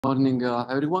Morning,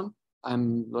 everyone.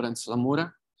 I'm Lorenzo. Can you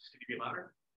be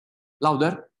louder?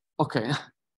 Louder? Okay.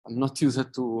 I'm not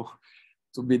used to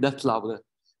be that loud.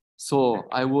 So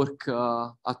I work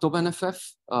at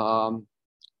OpenFF,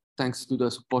 thanks to the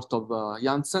support of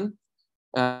Janssen.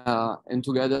 And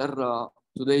together,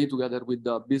 today, together with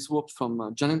Swope from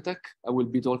Genentech, I will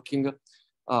be talking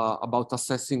about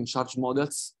assessing charge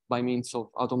models by means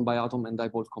of atom by atom and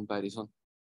dipole comparison.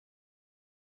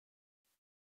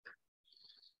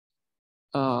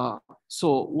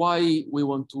 So why we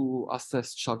want to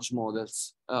assess charge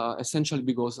models? Essentially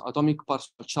because atomic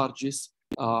partial charges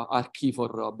are key for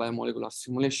biomolecular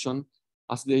simulation,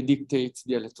 as they dictate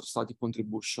the electrostatic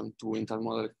contribution to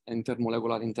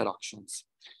intermolecular interactions.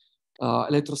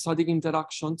 Electrostatic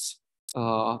interactions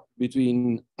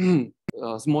between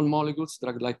small molecules,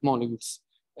 drug-like molecules,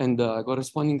 and the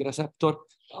corresponding receptor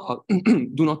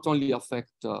do not only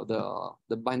affect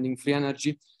the binding free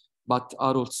energy, but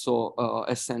are also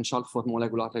essential for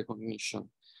molecular recognition.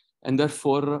 And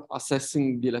therefore,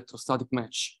 assessing the electrostatic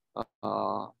match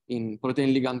in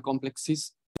protein ligand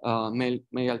complexes may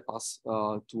help us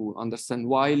to understand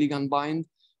why ligand bind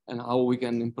and how we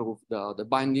can improve the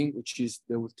binding, which is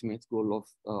the ultimate goal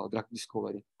of drug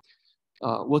discovery.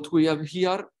 What we have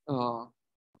here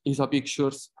is a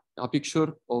picture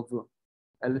of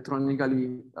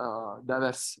electronically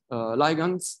diverse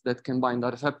ligands that can bind a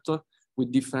receptor with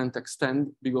different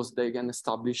extent because they can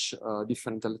establish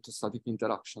different electrostatic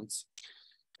interactions.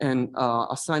 And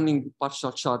assigning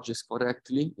partial charges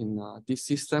correctly in this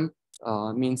system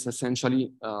means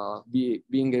essentially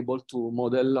being able to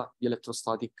model the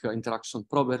electrostatic interaction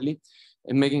properly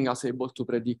and making us able to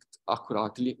predict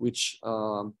accurately which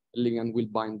ligand will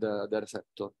bind the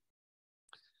receptor.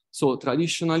 So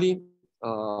traditionally,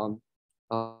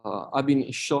 ab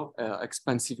initio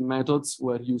expensive methods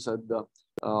were used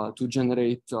to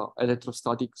generate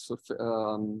electrostatic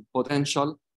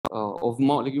potential of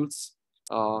molecules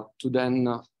to then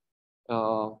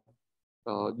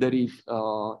derive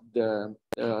the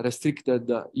restricted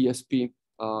ESP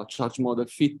charge model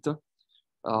fit.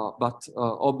 But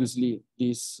obviously,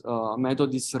 this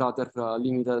method is rather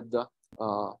limited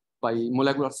by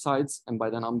molecular size and by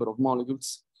the number of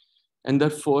molecules. And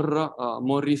therefore,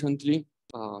 more recently,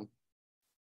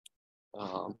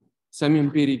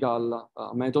 semi-empirical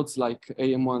methods like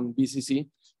AM1-BCC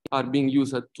are being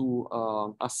used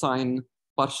to assign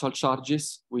partial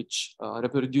charges which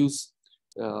reproduce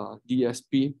the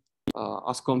ESP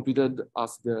as computed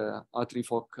as the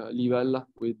A3-FOC level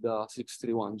with the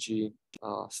 631G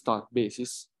star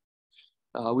basis,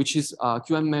 which is a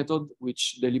QM method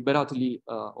which deliberately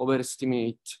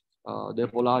overestimate the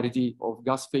polarity of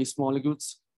gas phase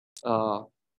molecules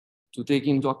to take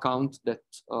into account that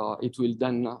it will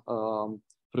then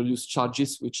produce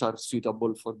charges which are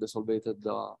suitable for the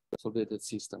solvated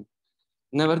system.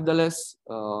 Nevertheless,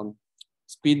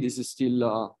 speed is still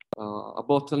a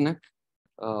bottleneck,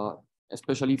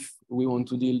 especially if we want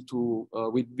to deal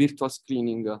with virtual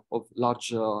screening of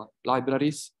large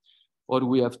libraries, or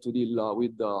we have to deal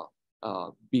with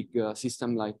a big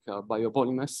system like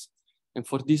biopolymers. And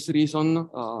for this reason,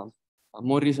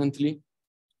 more recently,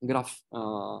 graph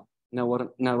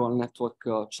neural network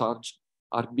charge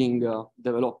are being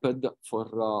developed for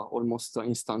almost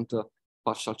instant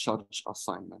partial charge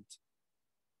assignment.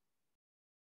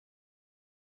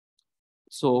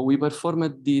 So we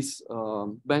performed this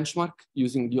benchmark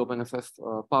using the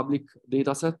OpenFF public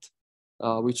dataset,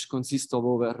 which consists of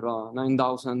over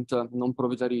 9,000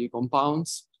 non-proprietary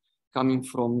compounds coming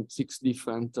from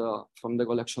from the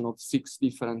collection of 6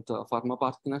 different pharma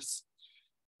partners.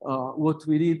 What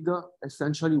we did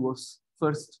essentially was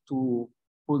first to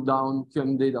pull down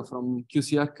QM data from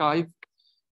QC archive,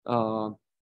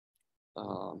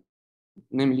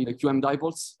 namely the QM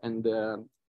dipoles and the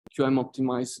QM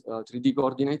optimized 3D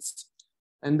coordinates.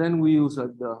 And then we used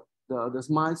the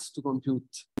SMILES to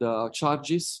compute the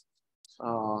charges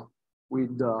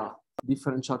with the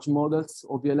different charge models,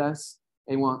 OPLS,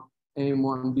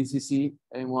 AM1-BCC,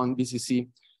 AM1-BCC,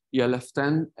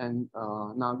 ELF10, and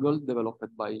NAGL,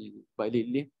 developed by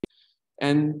Lilly.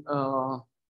 And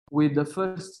with the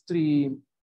first 3,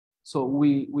 so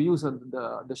we used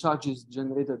the charges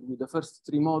generated with the first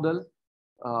 3 models,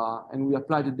 and we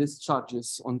applied these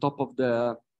charges on top of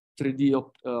the 3D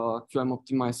QM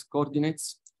optimized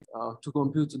coordinates to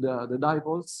compute the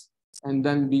dipoles, and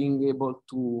then being able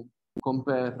to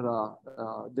compare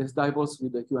these dipoles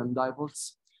with the QM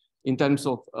dipoles in terms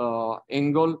of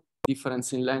angle,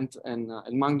 difference in length and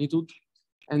magnitude.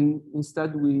 And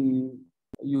instead we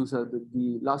used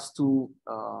the last 2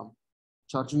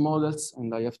 charge models,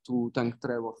 and I have to thank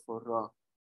Trevor for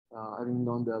having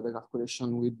done the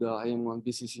calculation with the AM1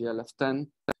 BCCLF10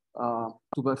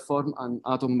 to perform an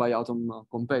atom by atom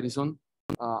comparison.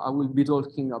 I will be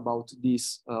talking about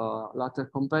this latter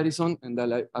comparison, and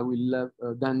I will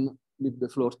then leave the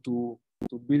floor to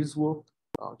Bill Swope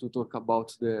to talk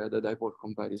about the dipole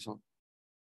comparison.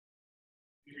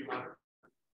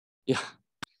 Yeah.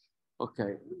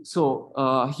 Okay. So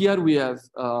here we have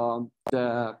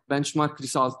the benchmark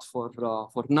result for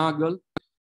Nagel.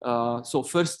 So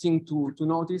first thing to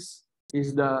notice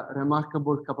is the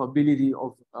remarkable capability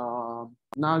of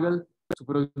Nagel to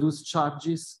produce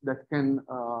charges that can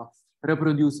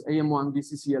reproduce AM1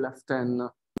 BCCLF10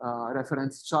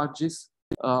 reference charges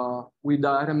with the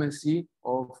RMSE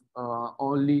of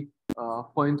only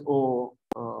 0.01 or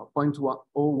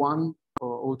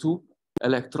 0.02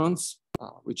 electrons,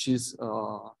 which is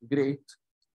great.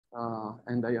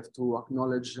 And I have to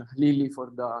acknowledge Lily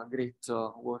for the great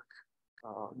work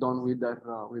done with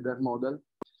their model.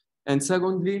 And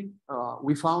secondly,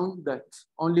 we found that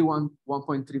only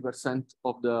 1.3%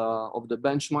 of the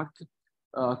benchmark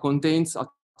contains at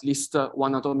least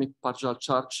one atomic partial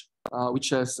charge, which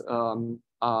has an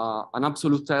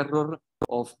absolute error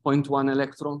of 0.1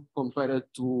 electron compared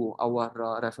to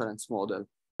our reference model.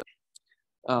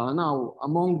 Now,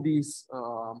 among these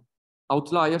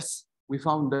outliers, we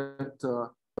found that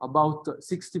about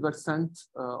 60%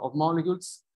 of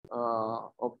molecules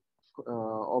of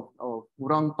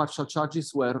wrong partial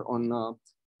charges were on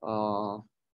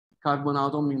carbon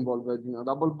atom involved in a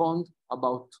double bond,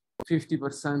 about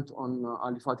 50% on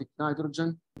aliphatic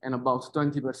nitrogen, and about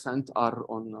 20% are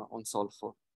on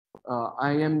sulfur.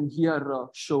 I am here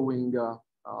showing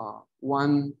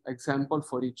one example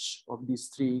for each of these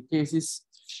three cases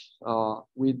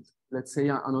with, let's say,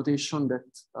 a notation that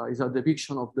is a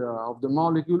depiction of the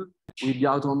molecule with the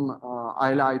atom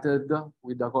highlighted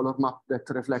with the color map that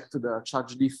reflect the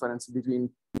charge difference between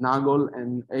Nagel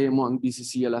and AM1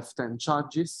 BCCLF10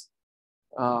 charges.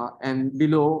 And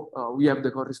below we have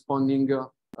the corresponding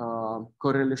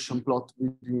correlation plot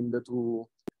between the two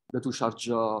charge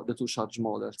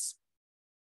models.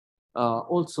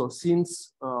 Also,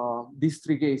 since these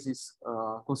three cases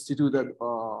constituted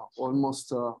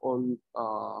almost all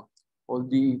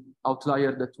the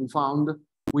outlier that we found,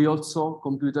 we also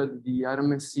computed the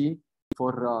RMSE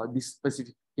for these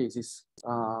specific cases,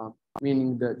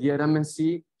 meaning the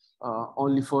RMSE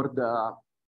only for the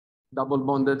double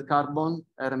bonded carbon,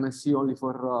 RMSE only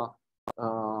for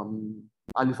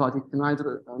aliphatic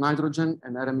nitrogen,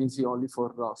 and RMSE only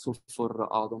for sulfur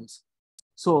atoms.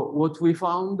 So what we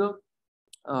found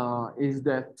is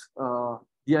that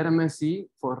the RMSE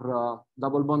for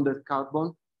double bonded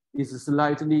carbon is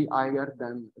slightly higher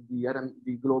than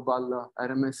the global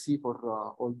RMSE for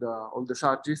all the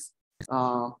charges,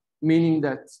 meaning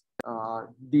that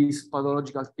these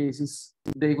pathological cases,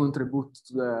 they contribute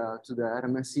to the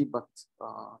RMSE, but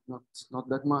not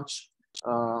that much.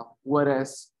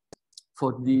 Whereas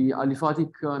for the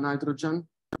aliphatic nitrogen,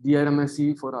 the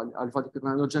RMSE for aliphatic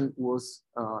nitrogen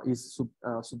is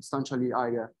substantially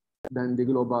higher than the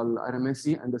global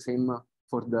RMSE, and the same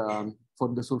for the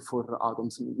sulfur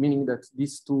atoms, meaning that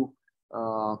these two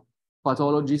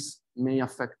pathologies may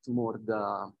affect more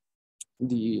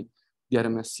the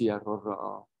RMSE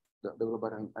error, the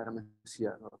global RMSE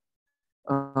error.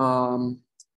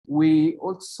 We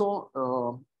also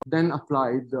then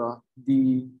applied the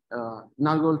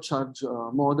Nagel charge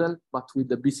model, but with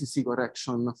the BCC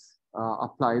correction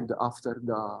applied after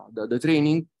the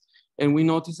training. And we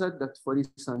noticed that, for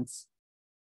instance,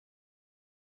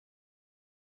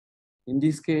 in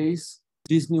this case,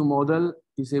 this new model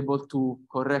is able to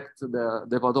correct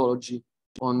the pathology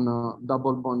on the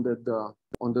double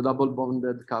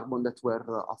bonded carbon that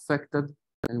were affected.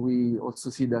 And we also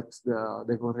see that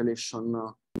the correlation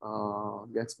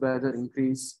gets better,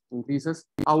 increases.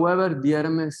 However, the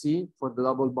RMSE for the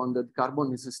double bonded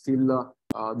carbon is still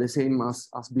the same as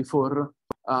before,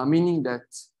 meaning that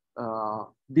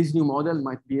this new model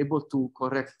might be able to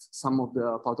correct some of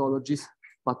the pathologies,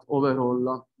 but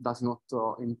overall does not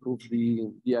improve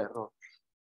the error.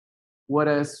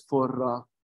 Whereas for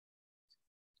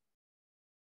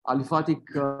aliphatic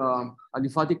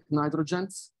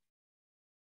nitrogens,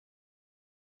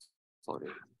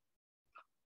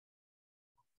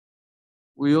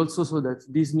 we also saw that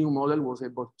this new model was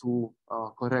able to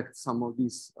correct some of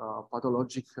these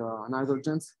pathologic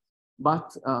nitrogens.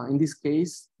 But in this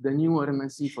case, the new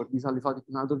RMSE for this aliphatic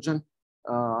nitrogen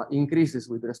increases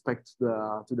with respect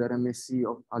to the RMSE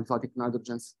of aliphatic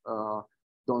nitrogens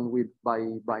done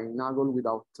by Nagel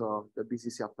without the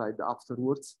BCC applied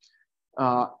afterwards.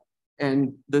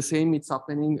 And the same is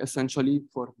happening essentially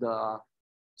for the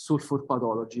sulfur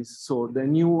pathologies. So the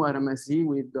new RMSE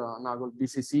with Nagel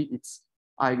BCC, it's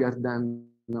higher than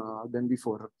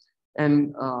before.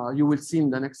 And you will see in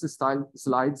the next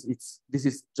slides, this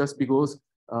is just because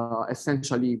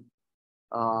essentially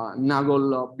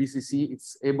Nagel BCC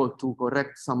is able to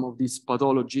correct some of these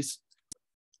pathologies.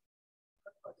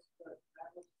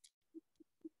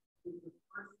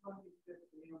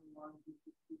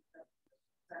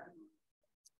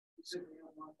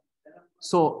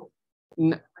 So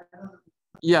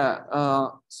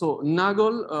yeah, so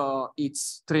Nagel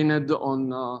it's trained on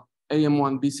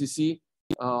AM1 BCC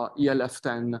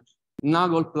ELF10.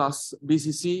 Nagel plus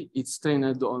BCC it's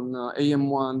trained on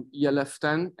AM1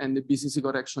 ELF10, and the BCC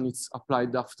correction is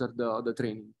applied after the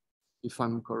training, if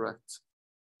I'm correct.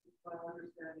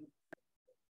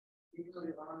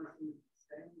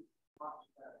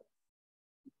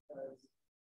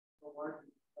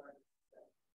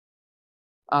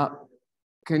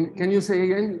 Can you say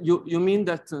again? You mean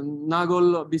that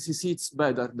Nagel BCC is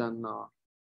better than?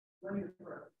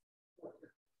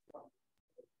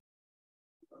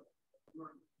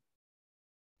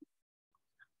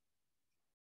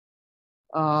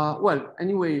 Well,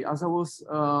 anyway, as I was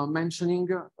mentioning,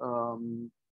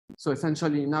 so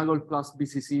essentially Nagel plus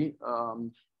BCC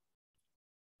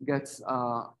gets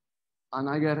an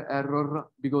higher error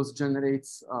because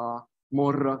generates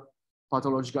more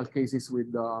pathological cases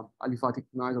with aliphatic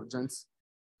nitrogens.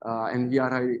 And here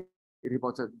I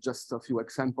reported just a few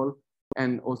examples,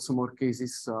 and also more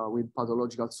cases with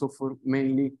pathological sulfur,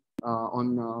 mainly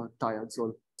on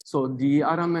thiazole. So the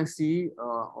RMSE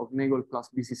of Nagel plus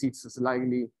BCC is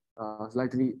slightly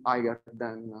higher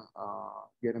than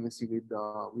the RMSE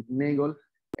with Nagel.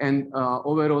 And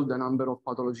overall, the number of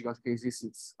pathological cases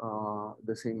is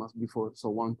the same as before,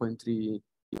 so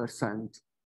 1.3%.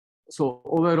 So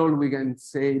overall, we can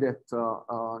say that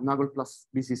Nagel plus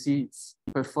BCC is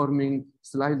performing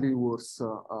slightly worse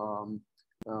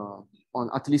on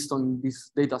at least on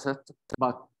this data set.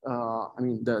 But I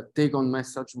mean, the take-home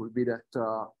message will be that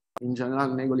in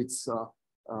general, Nagel is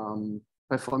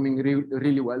performing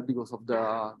really well because of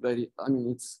the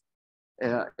it's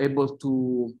able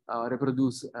to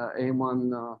reproduce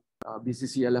AM1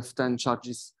 BCC LF10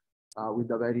 charges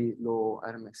with a very low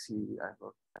RMSE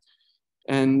error.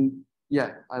 And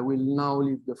yeah, I will now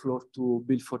leave the floor to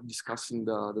Bill for discussing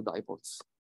the dipoles.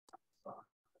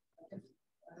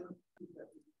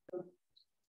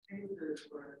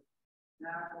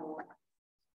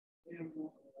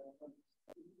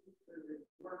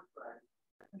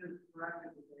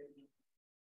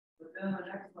 But then the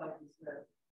next slide you said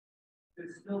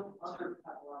there's still other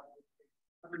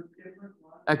different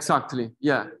ones. Exactly.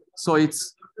 Yeah. So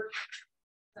it's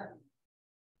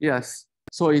yes.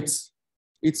 So it's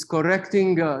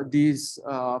correcting these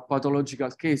pathological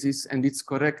cases, and it's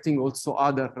correcting also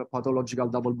other pathological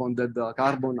double bonded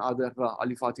carbon, other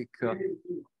aliphatic,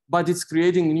 but it's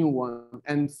creating new one.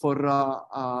 And for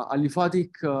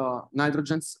aliphatic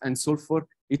nitrogens and sulfur,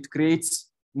 it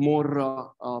creates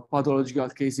more pathological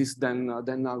cases than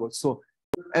Nagel. So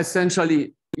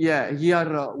essentially, yeah,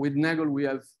 here with Nagel we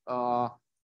have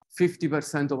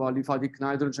 50% of aliphatic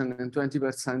nitrogen and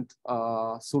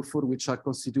 20% sulfur, which are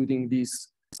constituting these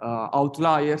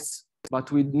outliers.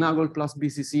 But with Nagel plus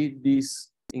BCC,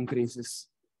 this increases.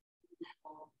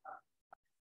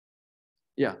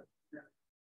 Yeah.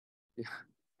 Yeah,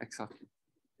 exactly.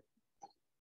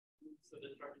 So the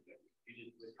charges that we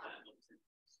treated with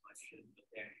selection, but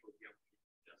the actual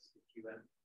just the QM.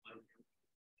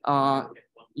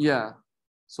 Yeah.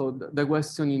 So the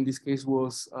question in this case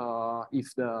was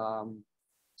if the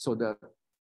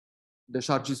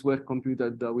charges were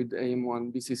computed with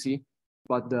AM1 BCC,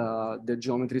 but the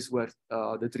geometries were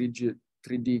the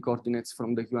 3D coordinates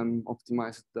from the QM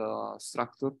optimized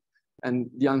structure, and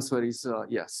the answer is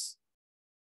yes.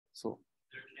 So.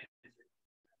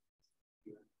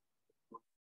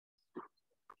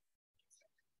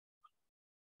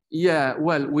 Yeah,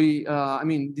 well, I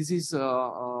mean, this is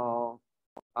a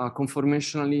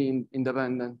conformationally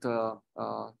independent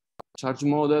charge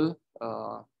model,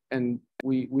 and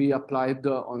we applied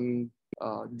on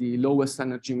the lowest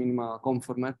energy minima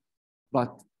conformer,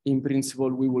 but in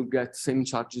principle, we will get same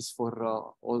charges for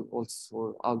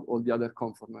all the other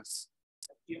conformers.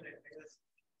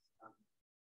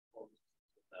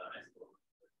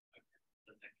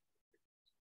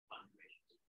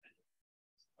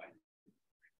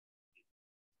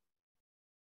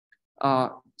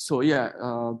 So yeah,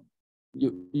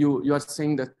 you are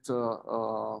saying that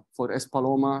for S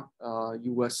Paloma,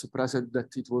 you were surprised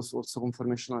that it was also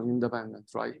conformational independent,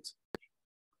 right?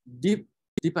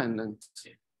 Dependent.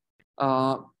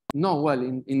 No, well,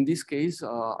 in this case,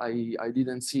 I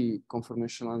didn't see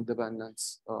conformational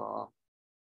dependence of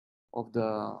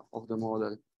the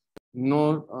model,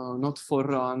 nor not for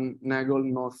Nagel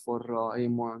nor for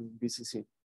AIM1 BCC.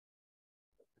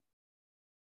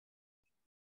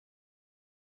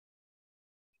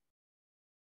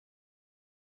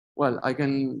 Well, I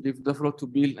can leave the floor to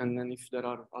Bill, and then if there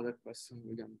are other questions,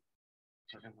 we can.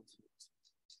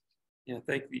 Yeah,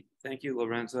 thank you,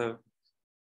 Lorenzo.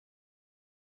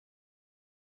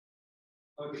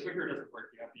 Oh, the clicker doesn't work.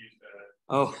 You have to use the.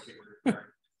 Oh,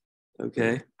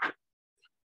 okay.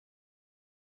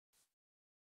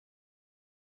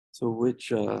 So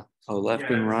which, left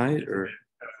and right, or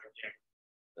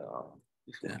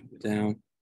down?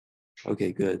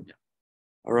 Okay, good.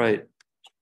 All right.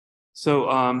 So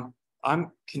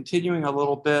I'm continuing a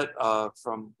little bit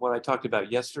from what I talked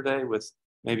about yesterday, with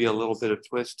maybe a little bit of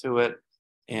twist to it,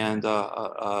 and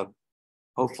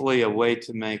hopefully a way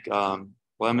to make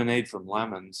lemonade from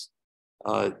lemons.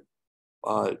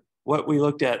 What we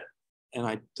looked at and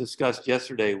I discussed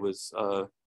yesterday was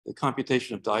the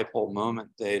computation of dipole moment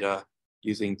data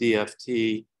using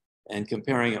DFT and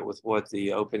comparing it with what the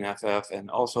OpenFF and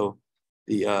also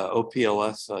the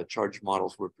OPLS charge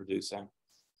models were producing.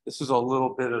 This is a little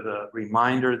bit of a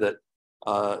reminder that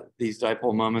these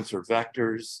dipole moments are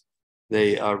vectors.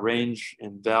 They range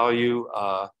in value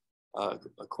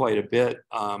quite a bit.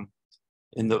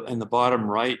 In the bottom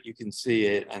right, you can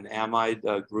see an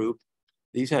amide group.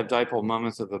 These have dipole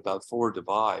moments of about 4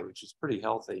 dBi, which is pretty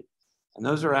healthy. And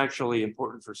those are actually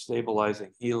important for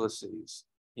stabilizing helices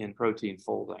in protein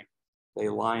folding. They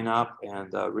line up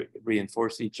and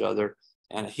reinforce each other.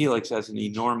 And a helix has an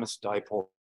enormous dipole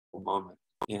moment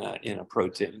in a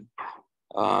protein.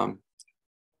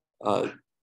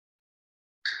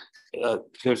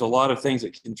 There's a lot of things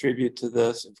that contribute to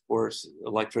this, of course,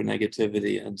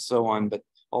 electronegativity and so on, but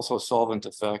also solvent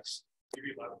effects.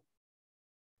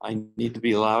 I need to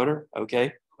be louder,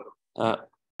 okay?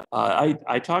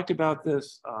 I talked about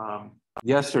this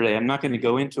yesterday. I'm not going to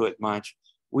go into it much.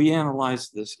 We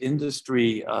analyzed this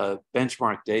industry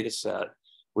benchmark data set,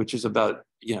 which is about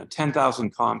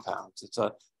 10,000 compounds. It's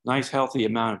a nice, healthy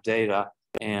amount of data,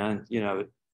 and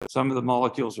some of the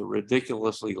molecules are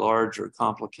ridiculously large or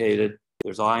complicated.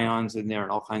 There's ions in there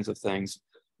and all kinds of things.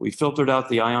 We filtered out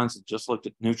the ions and just looked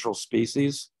at neutral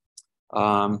species.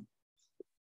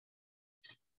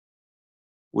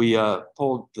 We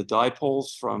pulled the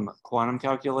dipoles from quantum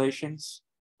calculations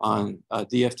on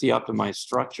DFT optimized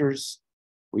structures.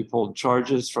 We pulled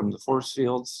charges from the force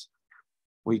fields.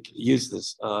 We used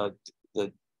this the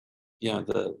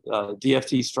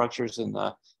DFT structures and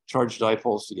the charged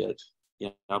dipoles to get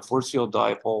force field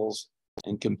dipoles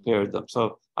and compared them.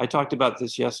 So I talked about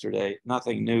this yesterday.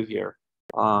 Nothing new here.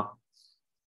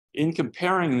 In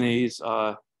comparing these,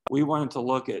 we wanted to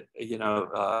look at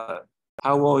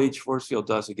how well each force field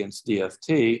does against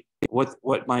DFT,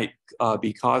 what might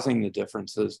be causing the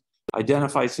differences,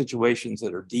 identify situations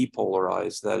that are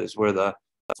depolarized, that is where the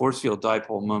force field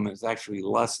dipole moment is actually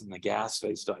less than the gas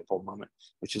phase dipole moment,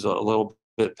 which is a little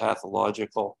bit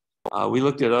pathological. We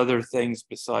looked at other things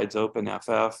besides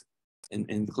OpenFF,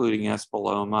 including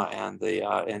Espoloma and the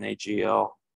NAGL.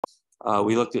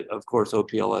 We looked at, of course,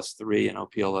 OPLS3 and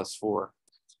OPLS4.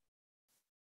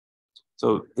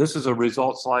 So this is a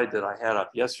result slide that I had up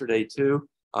yesterday too.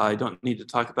 I don't need to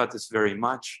talk about this very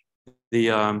much.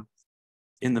 In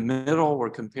the middle, we're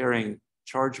comparing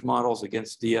charge models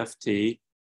against DFT,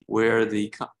 where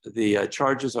the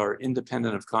charges are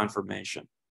independent of conformation.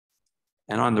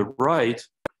 And on the right,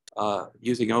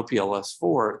 using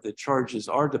OPLS4, the charges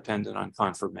are dependent on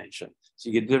conformation. So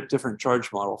you get a different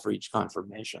charge model for each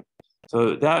conformation.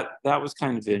 So that was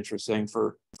kind of interesting.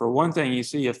 For one thing, you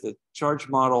see if the charge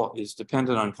model is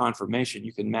dependent on conformation,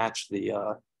 you can match the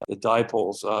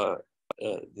dipoles,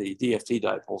 the DFT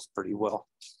dipoles pretty well.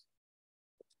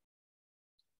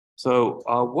 So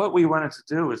what we wanted to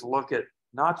do is look at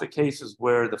not the cases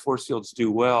where the force fields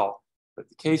do well, but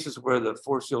the cases where the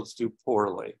force fields do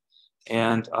poorly.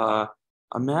 And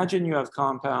imagine you have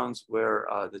compounds where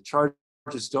the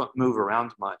charges don't move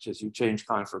around much as you change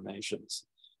conformations.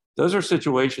 Those are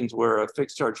situations where a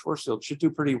fixed charge force field should do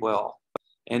pretty well.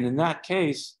 And in that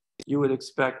case, you would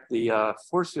expect the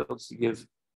force fields to give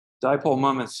dipole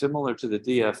moments similar to the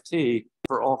DFT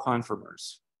for all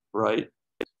conformers, right?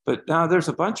 But now there's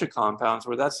a bunch of compounds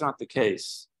where that's not the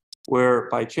case, where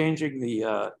by changing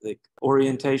the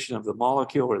orientation of the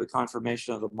molecule or the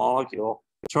conformation of the molecule,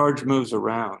 charge moves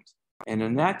around. And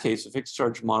in that case, a fixed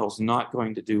charge model is not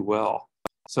going to do well.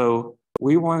 So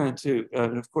we wanted to,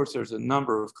 and of course, there's a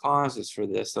number of causes for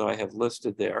this that I have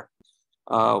listed there.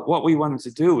 what we wanted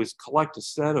to do is collect a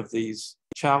set of these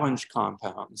challenge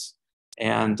compounds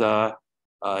and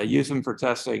use them for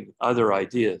testing other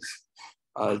ideas.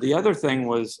 The other thing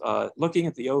was looking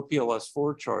at the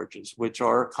OPLS4 charges, which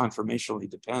are conformationally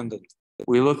dependent.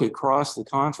 We look across the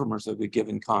conformers of a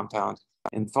given compound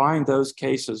and find those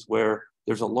cases where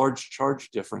there's a large charge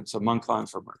difference among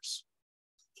conformers.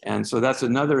 And so that's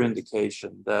another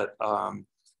indication that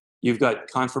you've got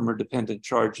conformer-dependent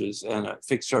charges and a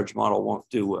fixed charge model won't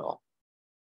do well.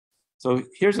 So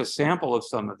here's a sample of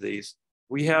some of these.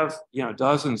 We have,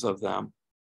 dozens of them.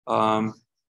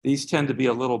 These tend to be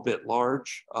a little bit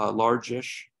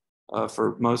largish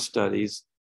for most studies,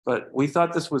 but we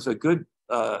thought this was a good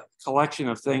collection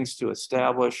of things to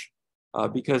establish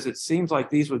because it seems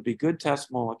like these would be good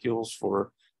test molecules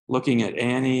for looking at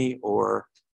ANI or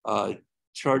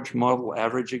charge model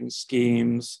averaging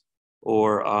schemes,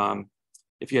 or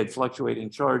if you had fluctuating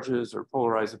charges or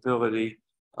polarizability,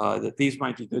 that these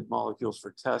might be good molecules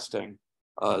for testing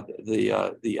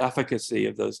the efficacy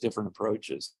of those different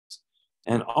approaches.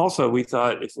 And also we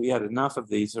thought if we had enough of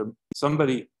these, or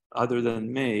somebody other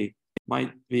than me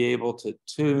might be able to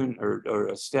tune or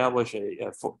establish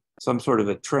some sort of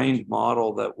a trained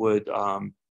model that would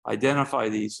identify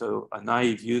these so a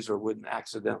naive user wouldn't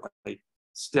accidentally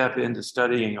step into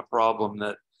studying a problem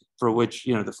for which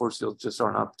the force fields just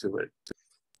aren't up to it.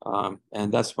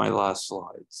 And that's my last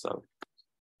slide. So.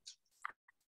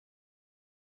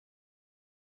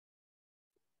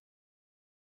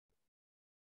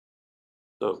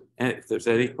 So if there's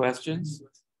any questions,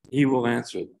 he will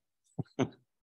answer them.